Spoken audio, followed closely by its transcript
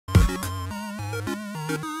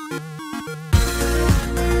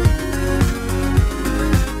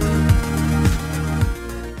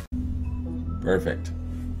Perfect.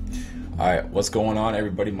 Alright, what's going on,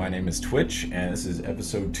 everybody? My name is Twitch, and this is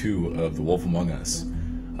episode 2 of The Wolf Among Us.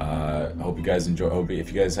 I hope you guys enjoy.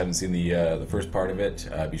 If you guys haven't seen the first part of it,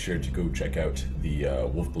 be sure to go check out the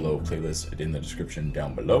Wolf Below playlist in the description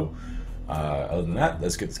down below. Other than that,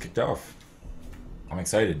 let's get this kicked off. I'm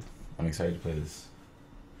excited. I'm excited to play this.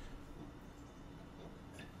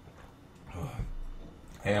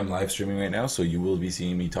 Hey, I'm live streaming right now, so you will be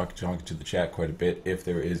seeing me talking to the chat quite a bit if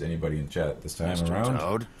there is anybody in the chat this time around.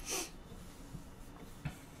 Toad.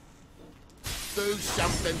 Do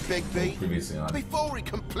something, Big B, Previously on. before he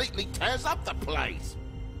completely tears up the place.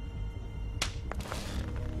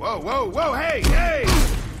 Whoa, whoa, whoa, hey, hey!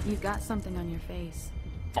 You've got something on your face.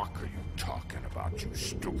 Fuck are you talking about, you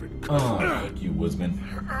stupid Oh, fuck you, Woodman.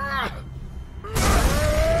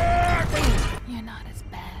 You're not as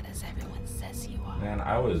bad as everyone says you are. Man,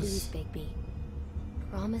 I Please, was... Bigby.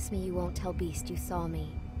 Promise me you won't tell Beast you saw me.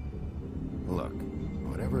 Look,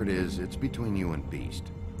 whatever it is, it's between you and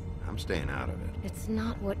Beast. I'm staying out of it. It's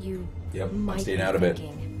not what you Yep, might I'm staying be out of it.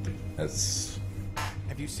 thinking. That's...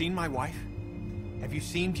 Have you seen my wife? Have you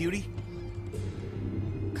seen Beauty?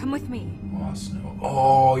 Come with me. Oh, Snow.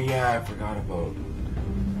 Oh, yeah, I forgot about...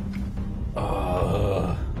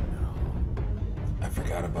 I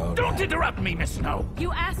forgot about... Don't interrupt me, Miss Snow.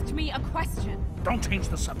 You asked me a question. Don't change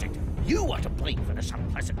the subject. You are to blame for this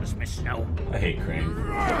unpleasantness, Miss Snow. I hate Crane.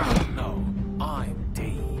 No, I'm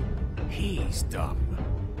D. He's dumb.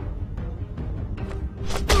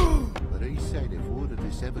 But he said if all of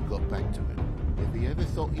this ever got back to him, if he ever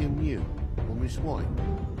thought you knew, or Miss White,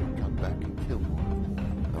 he'd come back and kill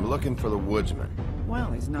one. I'm looking for the woodsman.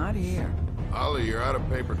 Well, he's not here. Ollie, you're out of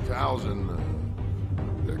paper towels and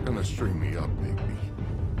they're gonna string me up, baby.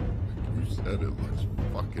 Like you said, it looks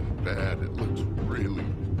fucking bad. It looks really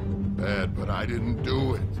bad, but I didn't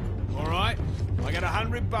do it. Alright, I got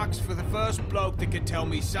 $100 for the first bloke that could tell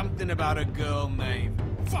me something about a girl named...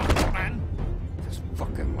 Fuck, man! This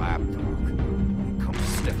fucking lapdog. He comes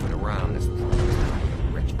sniffing around this place.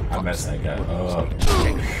 Rich I messed that guy up.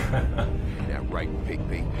 That right,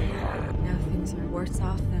 Bigby? Now things are worse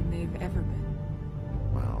off than they've ever been.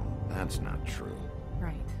 Well, that's not true.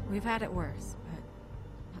 Right. We've had it worse, but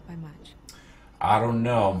not by much. I don't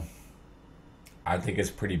know. I think it's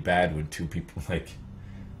pretty bad when two people, like...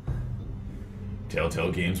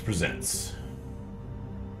 Telltale Games presents.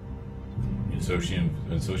 In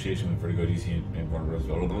association with Vertigo, DC, and Warner Bros.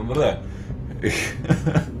 Blah, blah, blah, blah.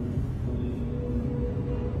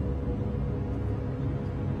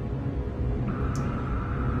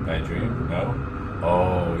 Bad dream? No?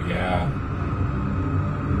 Oh, yeah.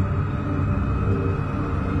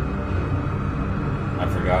 I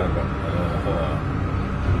forgot about...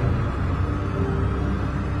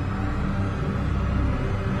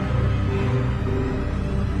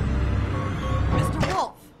 Mr.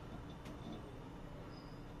 Wolf!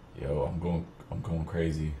 Yo, I'm going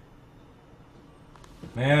crazy.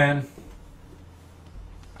 Man,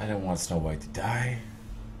 I didn't want Snow White to die.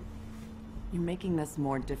 You're making this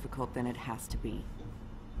more difficult than it has to be.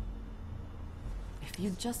 If you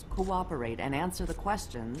just cooperate and answer the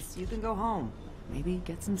questions, you can go home. Maybe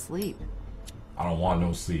get some sleep. I don't want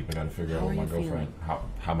no sleep. I gotta figure out How what are my you girlfriend,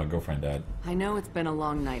 how my girlfriend died. I know it's been a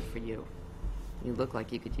long night for you. You look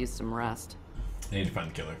like you could use some rest. I need to find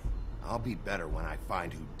the killer. I'll be better when I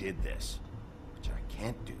find who did this. Which I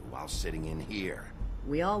can't do while sitting in here.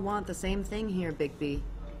 We all want the same thing here, Bigby.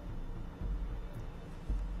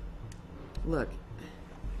 Look,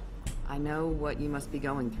 I know what you must be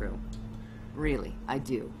going through. Really, I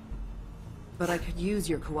do. But I could use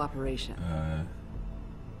your cooperation.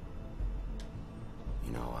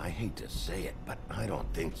 You know, I hate to say it, but I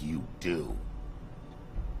don't think you do.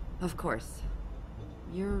 Of course.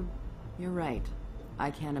 You're right. I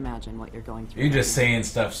can't imagine what you're going through. You're just saying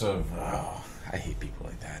stuff so... Oh, I hate people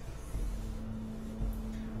like that.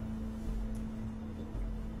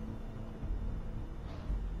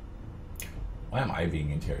 Why am I being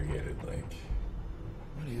interrogated? Like...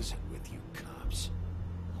 What is it with you cops?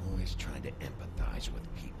 Always trying to empathize with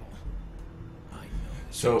people. I know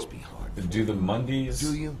this So, must be hard. do the Mondays...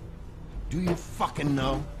 Do you? Do you fucking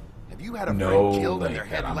know? Have you had a know, friend killed and like, their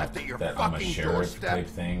head that left at your that I'm a fucking sheriff doorstep? type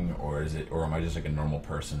thing, or is it, or am I just like a normal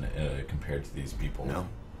person compared to these people? No,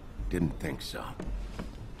 didn't think so.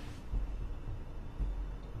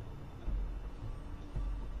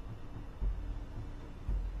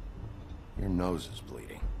 Your nose is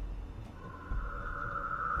bleeding.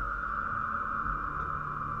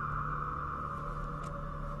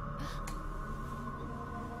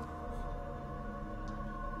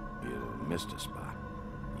 You missed a spot.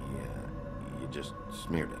 Yeah, you just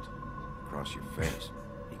smeared it across your face.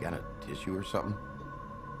 You got a tissue or something?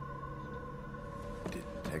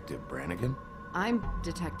 Detective Brannigan? I'm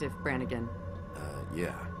Detective Brannigan.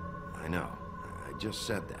 Yeah, I know. I just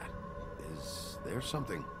said that. Is there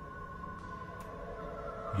something?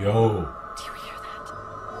 Yo. Do you hear that?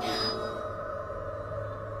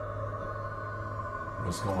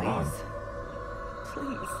 What's going on?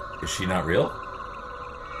 Please. Is she not real?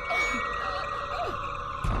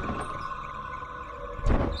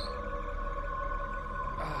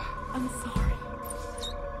 I'm sorry.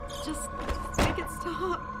 Just make it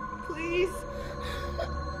stop, please.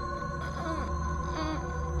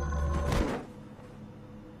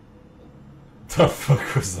 The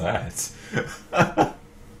fuck was that?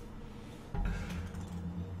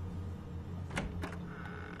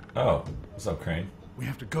 Oh, what's up, Crane? We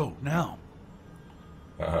have to go now.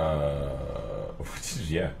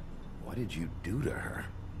 Yeah. What did you do to her?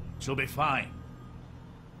 She'll be fine.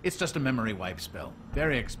 It's just a memory wipe spell.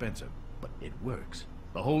 Very expensive, but it works.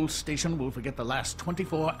 The whole station will forget the last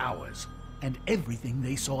 24 hours and everything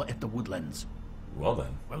they saw at the Woodlands. Well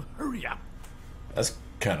then. Well, hurry up. That's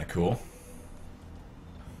kind of cool.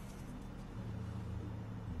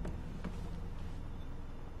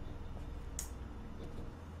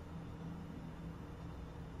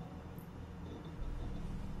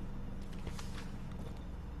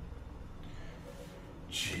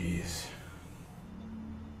 Jeez.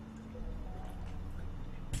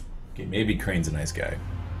 Okay, maybe Crane's a nice guy.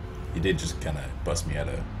 He did just kind of bust me out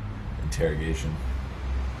of interrogation.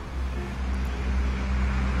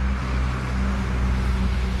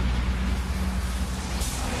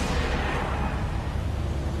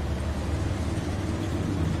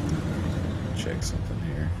 Check something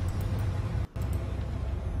here.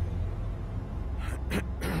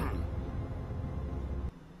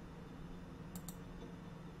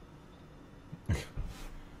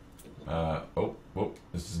 Oh,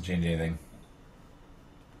 this doesn't change anything.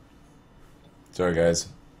 Sorry, guys.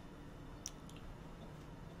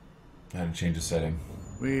 I had to change the setting.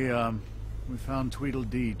 We found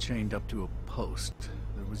Tweedledee chained up to a post.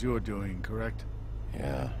 That was your doing, correct?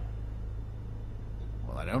 Yeah.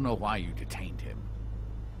 Well, I don't know why you detained him.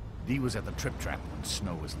 Dee was at the Trip Trap when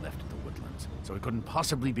Snow was left at the Woodlands, so he couldn't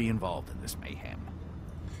possibly be involved in this mayhem.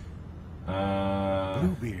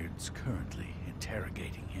 Bluebeard's currently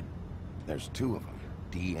interrogating him. There's two of them,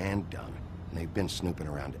 Dee and Dunn. And they've been snooping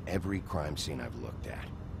around every crime scene I've looked at.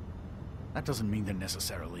 That doesn't mean they're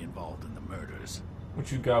necessarily involved in the murders.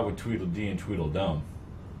 What you got with Tweedledee and Tweedledum?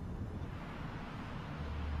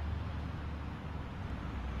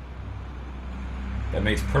 That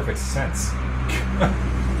makes perfect sense.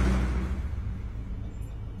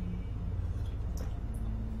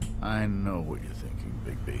 I know what you're thinking,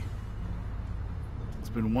 Bigby. It's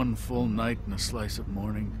been one full night and a slice of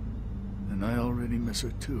morning, and I already miss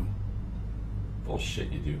her too.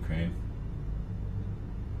 Bullshit you do, Crane.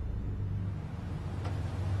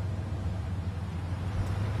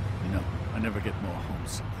 You know, I never get more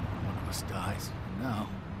homesick than when one of us dies. And now,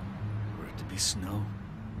 for it to be Snow,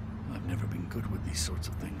 I've never been good with these sorts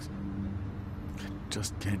of things. I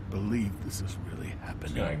just can't believe this is really happening.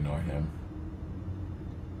 Just gonna ignore him.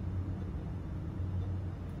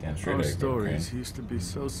 Damn straight. Our I ignore stories Crane. used to be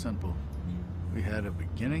so simple. We had a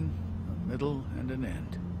beginning, a middle, and an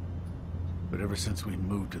end. But ever since we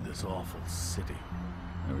moved to this awful city,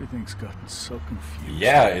 everything's gotten so confused.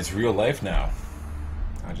 Yeah, it's real life now.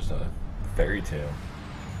 Not just a fairy tale.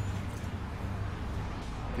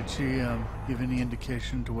 Did she give any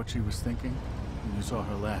indication to what she was thinking when you saw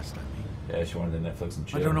her last, I mean? Yeah, she wanted the Netflix and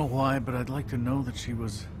chill. I don't know why, but I'd like to know that she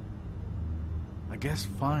was, I guess,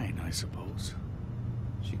 fine, I suppose.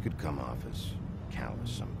 She could come off as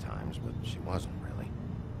callous sometimes, but she wasn't really.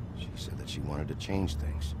 She said that she wanted to change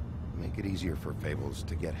things. Make it easier for Fables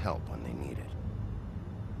to get help when they need it.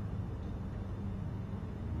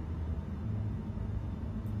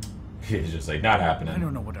 He's just like, not happening. I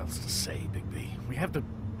don't know what else to say, Bigby. We have to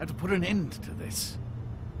put an end to this.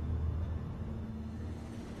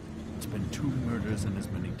 It's been 2 murders in as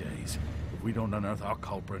many days. If we don't unearth our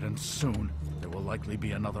culprit, and soon, there will likely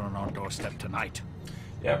be another on our doorstep tonight.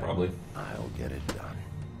 Yeah, probably. I'll get it done.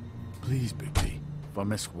 Please, Bigby. For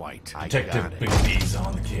Miss White. Detective Bigby's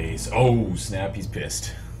on the case. Oh, snap, he's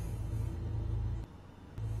pissed.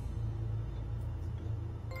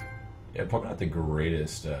 Yeah, probably not the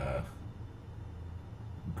greatest,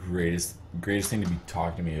 greatest thing to be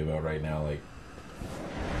talking to me about right now. Like,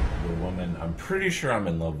 the woman I'm pretty sure I'm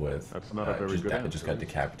in love with. That's not a very good answer. just got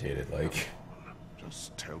decapitated. Like,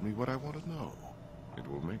 Just tell me what I want to know. It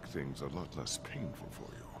will make things a lot less painful for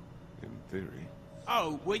you. In theory.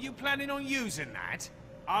 Oh, were you planning on using that?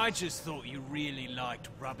 I just thought you really liked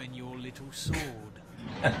rubbing your little sword.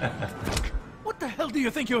 What the hell do you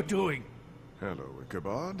think you're doing? Hello,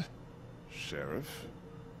 Ichabod. Sheriff.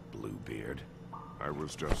 Bluebeard. I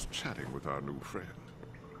was just chatting with our new friend.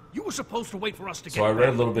 You were supposed to wait for us to get So I read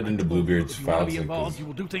a back. little bit into Bluebeard's If you want to files, be like involved, his you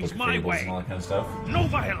will do things book of my fables way. and all that kind of stuff. No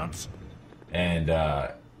violence.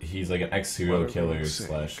 And he's like an ex-serial What are killer you saying,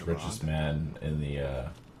 slash Ichabod? richest man in the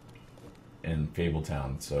in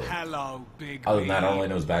Fabletown. So Hello, Big other than that, I don't B. really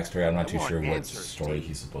know his backstory. I'm not too want sure what answers, story Steve.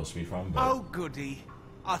 he's supposed to be from. But Oh, goody.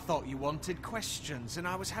 I thought you wanted questions, and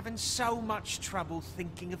I was having so much trouble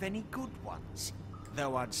thinking of any good ones.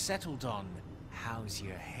 Though I'd settled on, how's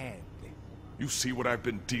your head? You see what I've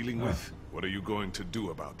been dealing with? What are you going to do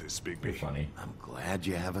about this, pretty Bigby? funny. I'm glad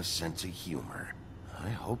you have a sense of humor. I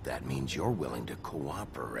hope that means you're willing to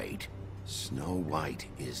cooperate. Snow White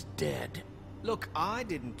is dead, Look, I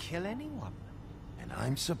didn't kill anyone. and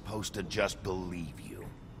I'm supposed to just believe you.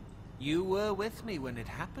 You were with me when it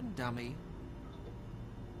happened, dummy.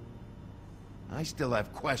 I still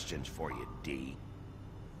have questions for you, D.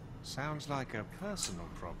 Sounds like a personal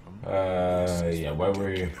problem. Yeah. Why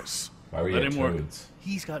were you Let at him work. Toad's?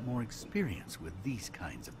 He's got more experience with these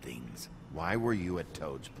kinds of things. Why were you at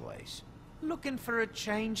Toad's place? Looking for a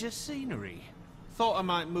change of scenery. Thought I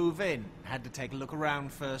might move in. Had to take a look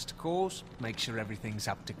around first, of course. Make sure everything's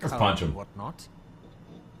up to Let's code punch him. and whatnot.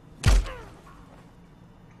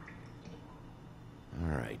 All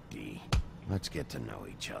right, D. Let's get to know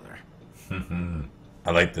each other.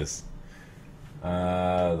 I like this.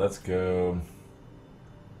 Let's go.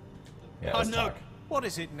 Yeah, let's no. talk. What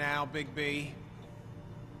is it now, Big B?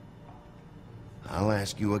 I'll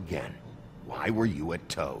ask you again. Why were you at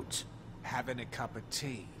Toad's? Having a cup of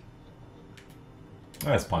tea.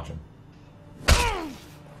 Let's punch him.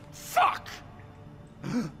 Fuck!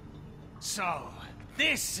 So,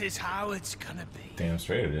 this is how it's gonna be. Damn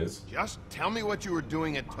straight it is. Just tell me what you were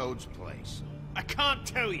doing at Toad's place. I can't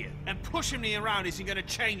tell you, and pushing me around isn't gonna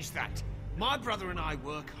change that. My brother and I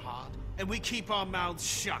work hard, and we keep our mouths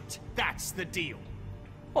shut. That's the deal.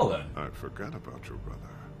 Hold on. I forgot about your brother.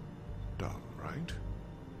 Dumb, right?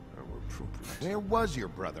 How appropriate. Where was your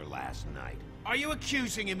brother last night? Are you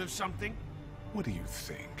accusing him of something? What do you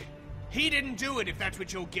think? He didn't do it, if that's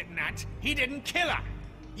what you're getting at. He didn't kill her.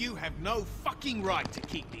 You have no fucking right to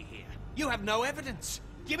keep me here. You have no evidence.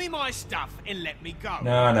 Give me my stuff and let me go.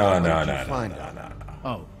 No, no, no, What did no, you no, find no, out? no,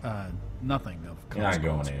 no. Oh, nothing of You're not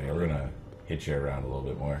consequence. going anywhere. We're gonna hit you around a little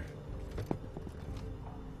bit more.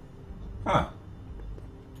 Huh.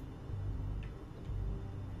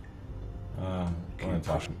 Go ahead and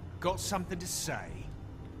talk. Got something to say?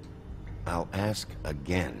 I'll ask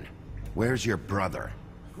again. Where's your brother?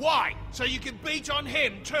 Why? So you can beat on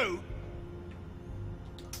him, too?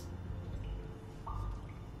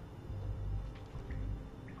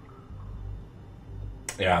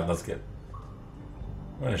 Yeah, let's get.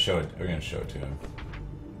 We're gonna show it. We're gonna show it to him.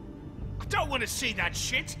 I don't want to see that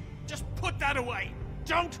shit. Just put that away.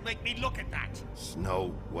 Don't make me look at that.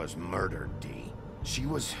 Snow was murdered, D. She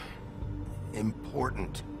was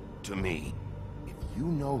important to me. If you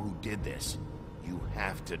know who did this, you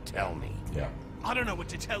have to tell me. Yeah. I don't know what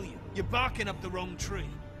to tell you. You're barking up the wrong tree.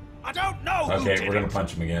 I don't know who Okay, did we're gonna it.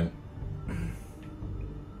 punch him again.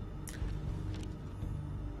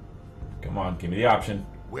 Come on, give me the option.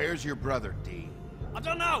 Where's your brother, D? I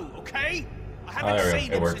don't know, okay? I Oh, haven't there we go.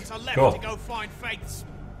 seen It him worked. since I left Cool. to go find Faith's...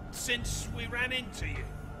 since we ran into you.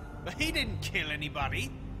 But he didn't kill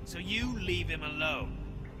anybody, so you leave him alone.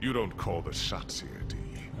 You don't call the shots here, D.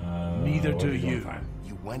 Neither what do are we doing? you. Fine.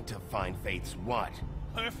 You went to find Faith's what?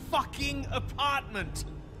 Her fucking apartment.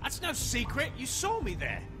 That's no secret. You saw me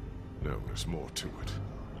there. No, there's more to it.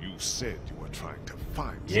 You said you were trying to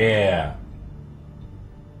find Yeah.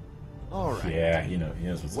 All right. Yeah, he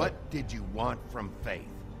knows what's What up. did you want from Faith?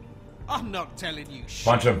 I'm not telling you shit.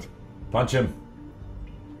 Punch him. Punch him.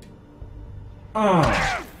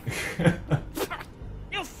 Oh.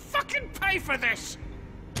 You'll fucking pay for this.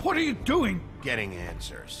 What are you doing? Getting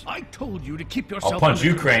answers. I told you to keep yourself I'll punch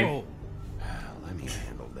under you, Crane. control. Let me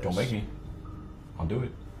handle this. Don't make me. I'll do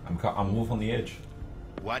it. I'm wolf on the edge.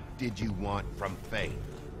 What did you want from Faith?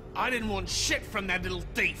 I didn't want shit from that little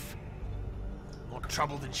thief. More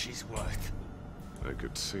trouble than she's worth. I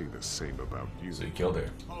could say the same about you. So you killed her.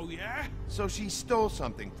 Oh, yeah? So she stole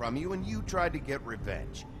something from you and you tried to get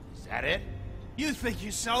revenge. Is that it? You think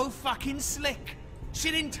you're so fucking slick.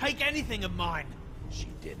 She didn't take anything of mine. She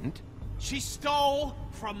didn't. She stole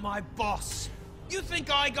from my boss. You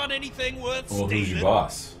think I got anything worth Well, stealing? who's your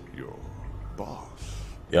boss? Your boss.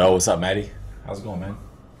 Yo, what's up, Maddie? How's it going, man?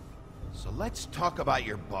 So let's talk about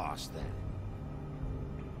your boss then.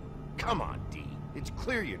 Come on, D. It's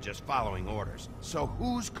clear you're just following orders. So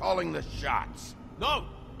who's calling the shots? No,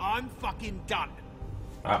 I'm fucking done.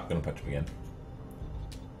 I'm gonna punch him again.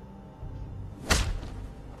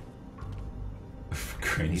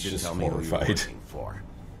 Crane's just horrified. For.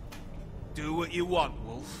 Do what you want,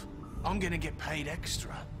 Wolf. I'm gonna get paid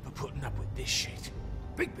extra for putting up with this shit.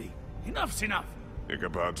 Bigby, enough's enough.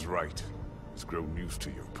 Ichabod's right. He's grown used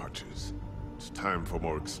to your punches. It's time for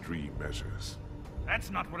more extreme measures.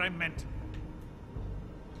 That's not what I meant.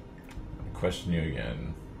 I'll question you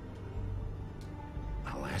again.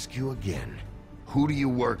 I'll ask you again. Who do you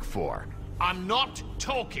work for? I'm not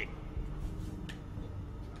talking.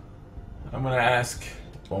 I'm gonna ask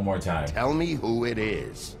one more time. Tell me who it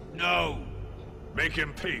is. No. Make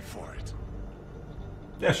him pay for it.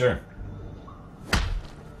 Yeah, sure.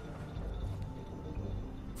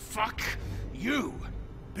 Fuck you.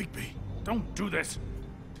 Bigby, don't do this.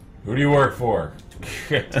 Who do you work for?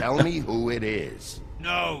 Tell me who it is.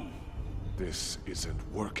 No. This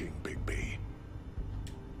isn't working, Bigby.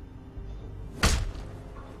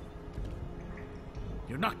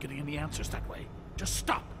 You're not getting any answers that way. Just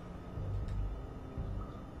stop.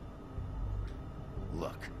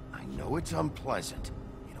 Look, I know it's unpleasant.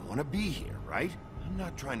 You don't want to be here, right? I'm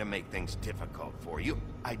not trying to make things difficult for you.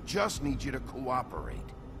 I just need you to cooperate.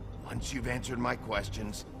 Once you've answered my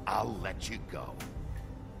questions, I'll let you go.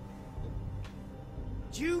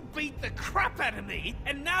 You beat the crap out of me,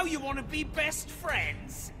 and now you want to be best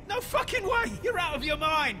friends? No fucking way! You're out of your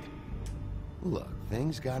mind! Look,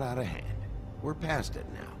 things got out of hand. We're past it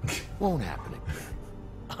now. Won't happen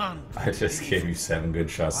again. I just gave you 7 good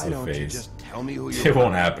shots to the Why don't you face. just tell me who you It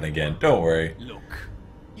won't happen again. Don't worry. Look,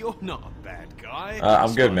 you're not a bad guy.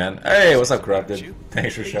 I'm good, man. Hey, what's up, Corrupted?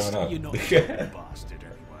 Thanks for showing up. You're not a bastard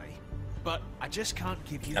anyway. But I just can't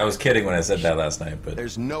give you... I was kidding when I said that last night, but...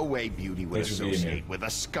 There's no way Beauty would Thanks for being here. associate with a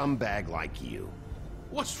scumbag like you.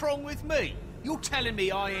 What's wrong with me? You're telling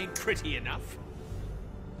me I ain't pretty enough?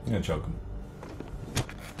 I'm gonna choke him.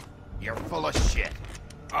 You're full of shit.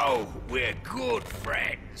 Oh, we're good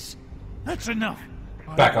friends. That's enough.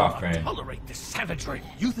 Back I will off, not Crane. Tolerate this savagery.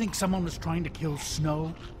 You think someone was trying to kill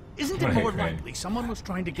Snow? Isn't it Right, more Crane. likely someone was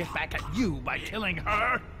trying to get back at you by killing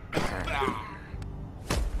her?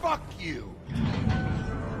 Fuck you.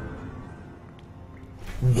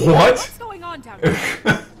 What? What's going on down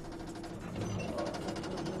here?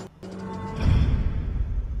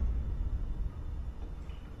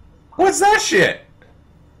 What's that shit?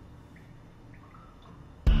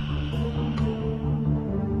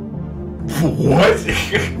 What?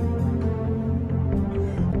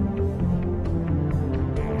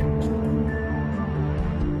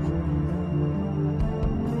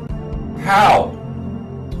 How?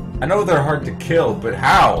 I know they're hard to kill, but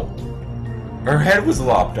how? Her head was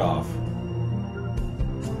lopped off.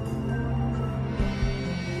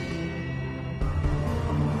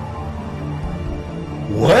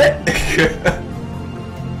 What?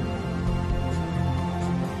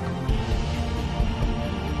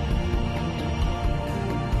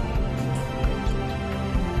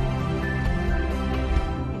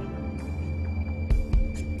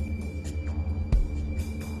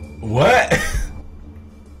 What?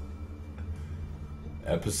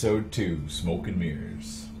 Episode 2, Smoke and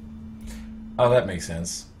Mirrors. Oh, that makes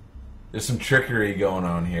sense. There's some trickery going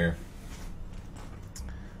on here.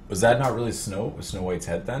 Was that not really Snow? Was Snow White's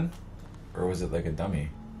head then? Or was it like a dummy?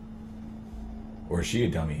 Or is she a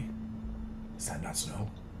dummy? Is that not Snow?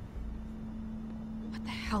 What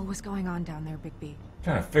the hell was going on down there, Bigby?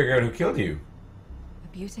 Trying to figure out who killed you.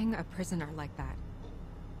 Abusing a prisoner like that.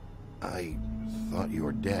 I thought you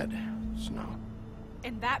were dead, Snow.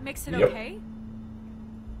 And that makes it Yep. okay?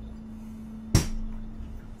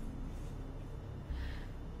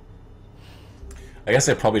 I guess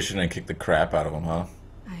I probably shouldn't have kicked the crap out of him, huh?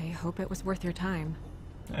 I hope it was worth your time.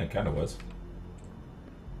 Yeah, it kind of was.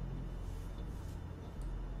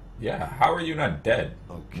 Yeah, how are you not dead?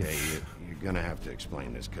 Okay, you're gonna have to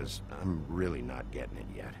explain this, because I'm really not getting it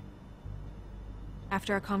yet.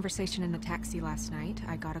 After a conversation in the taxi last night,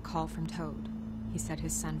 I got a call from Toad. He said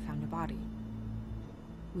his son found a body.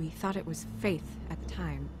 We thought it was Faith at the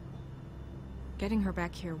time. Getting her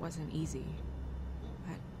back here wasn't easy.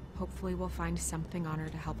 But hopefully we'll find something on her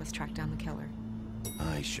to help us track down the killer.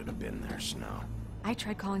 I should have been there, Snow. I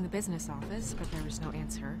tried calling the business office, but there was no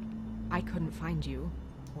answer. I couldn't find you,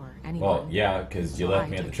 or anyone. Well, yeah, because you So left I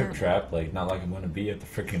me at the took trip care of trap. Like, not like I'm going to be at the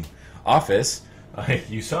freaking office.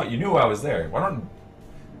 You knew I was there. Why don't...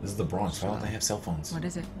 This is the Bronx. Why don't they have cell phones? What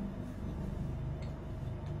is it?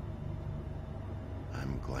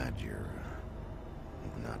 I'm glad you're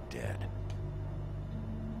not dead.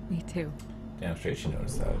 Me too. Damn straight she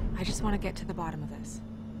noticed that. I just want to get to the bottom of this.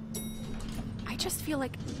 I just feel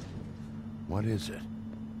like... What is it?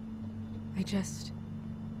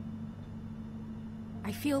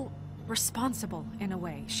 I feel responsible in a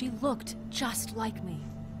way. She looked just like me.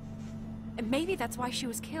 And maybe that's why she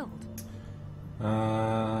was killed.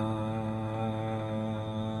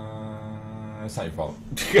 It's not your fault.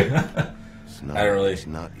 It's not, I don't really... It's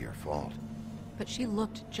not your fault. But she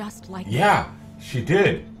looked just like me. Yeah, she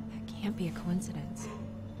did. That can't be a coincidence.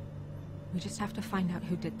 We just have to find out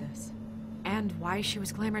who did this. And why she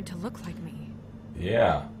was glamored to look like me.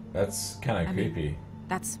 Yeah, that's kind of creepy. Mean,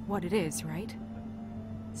 that's what it is, right?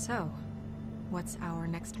 So, what's our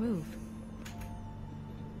next move?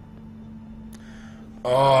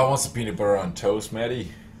 Oh, I want some peanut butter on toast,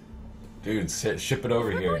 Maddie. Dude, ship it over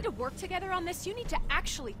If we're here. going to work together on this, you need to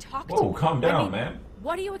actually talk to me. Whoa, calm down, I mean, man.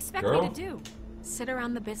 What do you expect Girl? me to do? Sit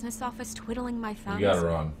around the business office twiddling my thumbs? You got it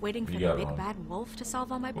wrong. Waiting for You the got it big wrong. bad wolf to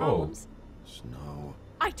solve all my Whoa. problems? Snow.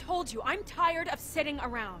 I told you, I'm tired of sitting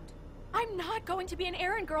around. I'm not going to be an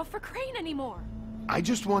errand girl for Crane anymore. I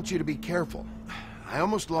just want you to be careful. I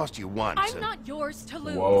almost lost you once. I'm not yours to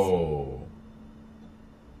lose. Whoa.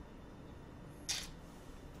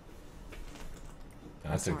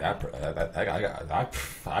 I took I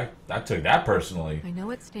took that personally. I know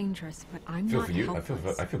it's dangerous, but I'm Feel not for you.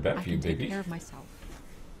 helpless. I feel bad for you, I can baby. take care of myself.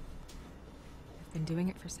 I've been doing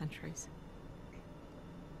it for centuries.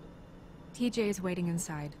 TJ is waiting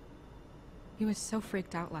inside. He was so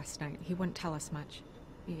freaked out last night, he wouldn't tell us much.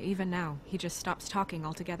 Even now, he just stops talking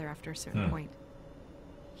altogether after a certain point.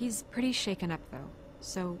 He's pretty shaken up, though,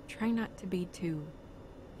 so try not to be too,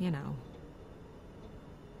 you know.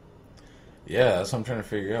 Yeah, that's what I'm trying to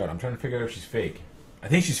figure out. I'm trying to figure out if she's fake. I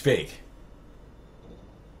think she's fake.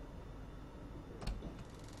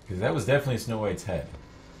 Because that was definitely Snow White's head.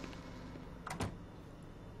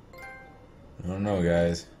 I don't know,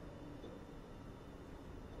 guys.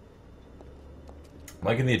 I'm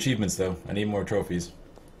liking the achievements, though. I need more trophies.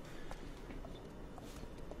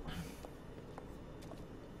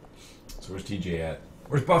 So where's TJ at?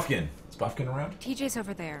 Where's Buffkin? Is Buffkin around? TJ's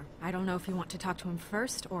over there. I don't know if you want to talk to him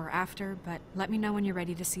first or after, but let me know when you're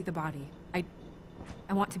ready to see the body. I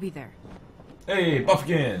want to be there. Hey,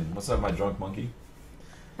 Buffkin! What's up, my drunk monkey?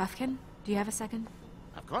 Buffkin, do you have a second?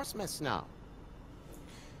 Of course, Miss Snow.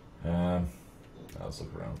 Let's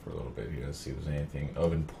look around for a little bit here. Let's see if there's anything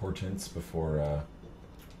of importance before,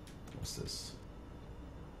 what's this?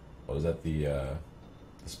 Oh, is that the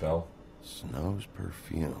spell? Snow's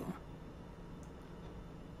perfume.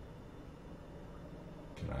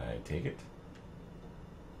 Can I take it?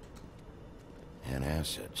 And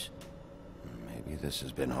acids. Maybe this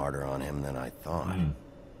has been harder on him than I thought.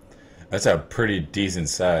 That's a pretty decent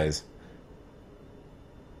size.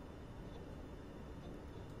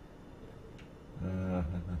 Yeah,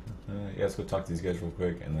 let's go talk to these guys real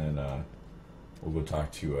quick, and then we'll go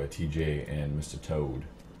talk to TJ and Mr. Toad.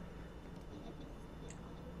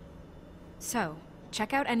 So,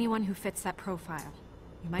 check out anyone who fits that profile.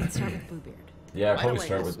 You might start with Bluebeard. Yeah, I'll By the probably way,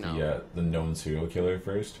 start Miss with Snow. the known serial killer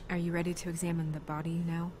first. Are you ready to examine the body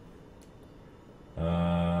now?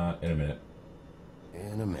 In a minute.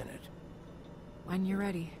 In a minute. When you're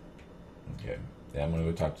ready. Okay. Yeah, I'm gonna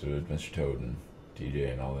go talk to Mr. Toad and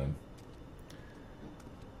TJ and all them.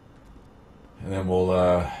 And then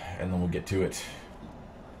we'll get to it.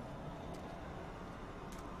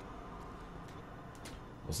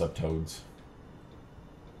 What's up, Toads?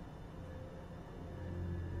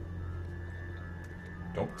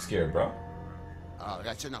 Don't be scared, bro. Oh,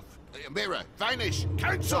 that's enough. Mirror, vanish,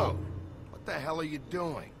 cancel! What the hell are you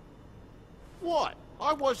doing? What?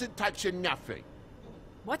 I wasn't touching nothing.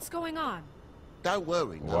 What's going on? Don't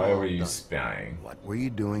worry. no Why were harm you done. spying? What were you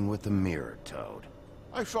doing with the mirror, Toad?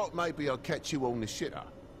 I thought maybe I'd catch you on the shitter.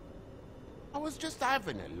 I was just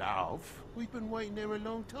having a laugh. We've been waiting there a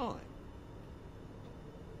long time.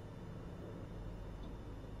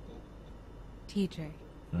 TJ.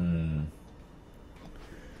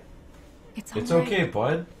 It's It's alright. okay,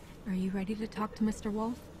 bud. Are you ready to talk to Mr.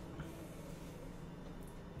 Wolf?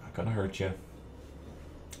 Not gonna hurt you.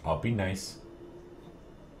 I'll be nice.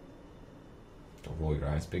 Don't roll your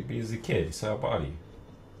eyes, Big B. As a kid, you saw a body.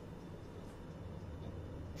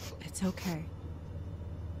 It's okay.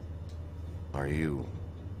 Are you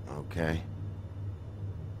okay?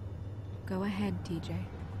 Go ahead, TJ.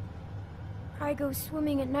 I go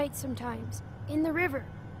swimming at night sometimes, in the river.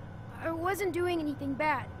 I wasn't doing anything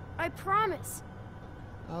bad. I promise.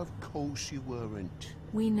 Of course you weren't.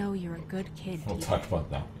 We know you're a good kid, We'll TJ. talk about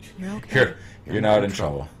that. You're okay. You're not in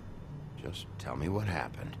trouble. Just tell me what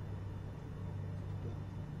happened.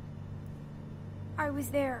 I was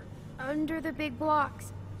there. under the big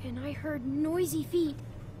blocks, and I heard noisy feet.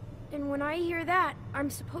 And when I hear that, I'm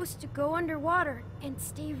supposed to go underwater and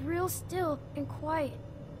stay real still and quiet.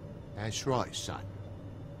 That's right, son.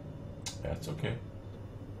 That's okay.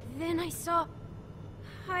 Then I saw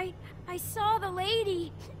the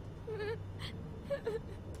lady.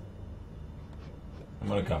 I'm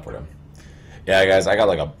gonna comfort him. Yeah, guys, I got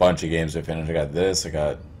like a bunch of games to finish. I got this, I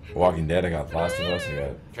got Walking Dead, I got Last of Us, I got...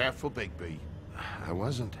 Careful, Bigby. I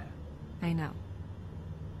wasn't. I know.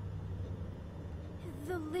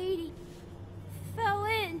 The lady fell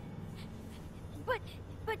in.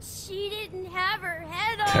 But she didn't have her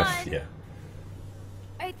head on. Yeah.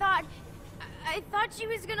 I thought she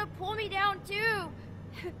was gonna pull me down too.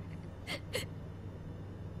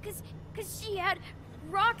 Cause she had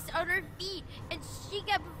rocks on her feet and she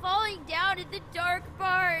kept falling down in the dark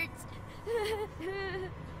parts.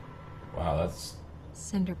 Wow, that's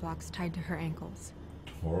Cinder blocks tied to her ankles.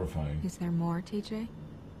 horrifying. Is there more, TJ?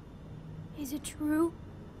 Is it true?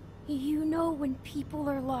 You know when people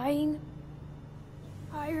are lying?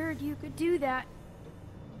 I heard you could do that.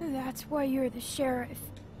 That's why you're the sheriff.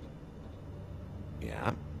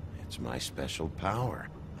 Yeah, it's my special power.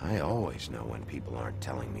 I always know when people aren't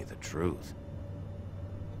telling me the truth.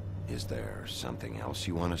 Is there something else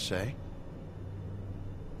you want to say?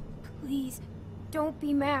 Please, don't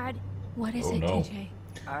be mad. What is Oh, it, no. TJ?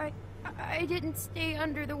 I didn't stay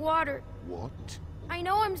under the water. What? I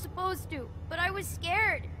know I'm supposed to, but I was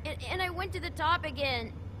scared, and I went to the top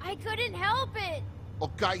again. I couldn't help it.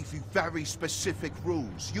 I gave you very specific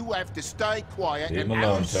rules. You have to stay quiet Leave and him out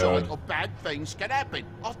alone, of sight Toad. or bad things can happen.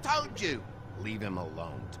 I've told you. Leave him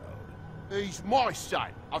alone, Toad. He's my son.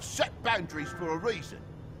 I've set boundaries for a reason.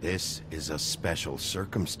 This is a special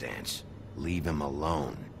circumstance. Leave him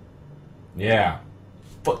alone. Yeah.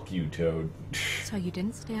 Fuck you, Toad. So you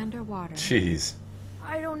didn't stay underwater. Jeez.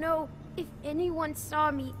 I don't know if anyone saw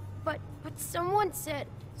me, but someone said,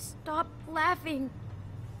 "Stop laughing."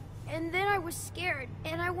 And then I was scared,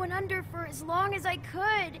 and I went under for as long as I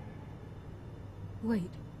could. Wait,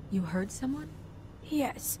 you heard someone?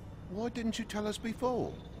 Yes, Why didn't you tell us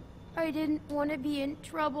before? I didn't want to be in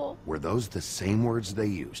trouble. Were those the same words they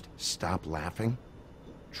used? Stop laughing?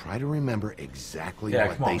 Try to remember exactly Yeah,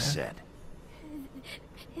 what come on, they man.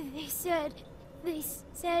 said. They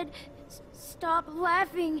said, "Stop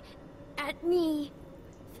laughing at me."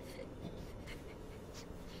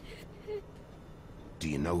 Do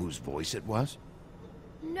you know whose voice it was?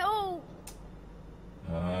 No.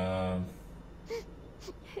 Yeah,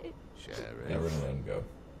 Sheriff. we're gonna let him go.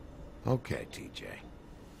 Okay, TJ.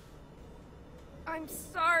 I'm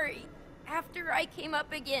sorry. After I came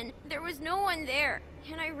up again, there was no one there,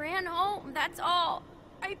 and I ran home, that's all.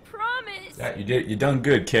 I promise. Yeah, you did. You done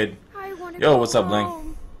good, kid. I want to Yo, go what's up, Bling?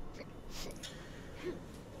 home.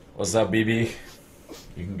 What's up, BB?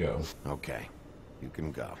 You can go. Okay, you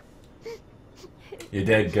can go. You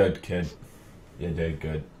did good, kid. You did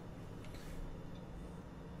good.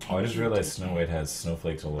 Oh, I just realized Snow White has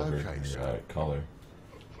snowflakes all over Okay, her so- collar.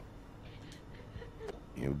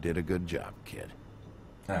 You did a good job, kid.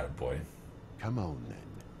 Ah, boy. Come on, then.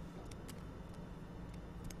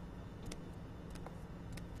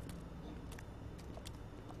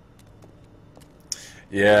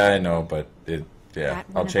 Yeah, I know, but it. Yeah, That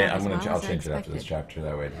I'll went change. about as well I'll as I change it after this expected. chapter.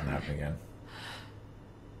 That way it doesn't happen again.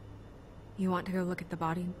 You want to go look at the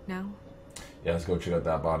body now? Yeah, let's go check out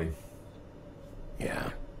that body. Yeah.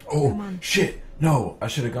 Oh Come on. shit! No, I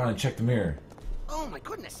should have gone and checked the mirror. Oh my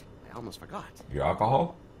goodness, I almost forgot. Your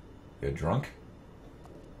alcohol? You're drunk?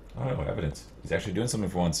 Oh no, evidence. He's actually doing something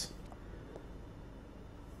for once.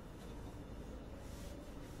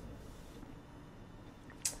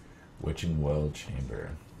 Witching Well Chamber.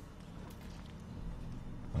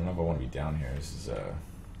 I don't know if I want to be down here. This is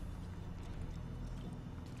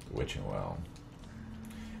Witching Well.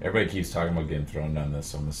 Everybody keeps talking about getting thrown down this,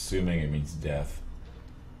 so I'm assuming it means death.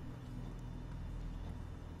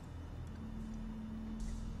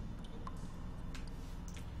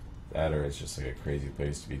 That or it's just like a crazy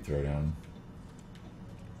place to be thrown down.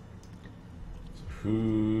 So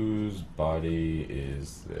whose body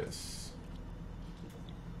is this?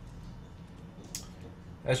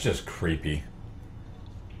 That's just creepy.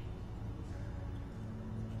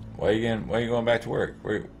 Why are you going back to work?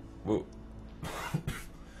 What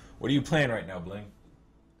are you playing right now, Bling?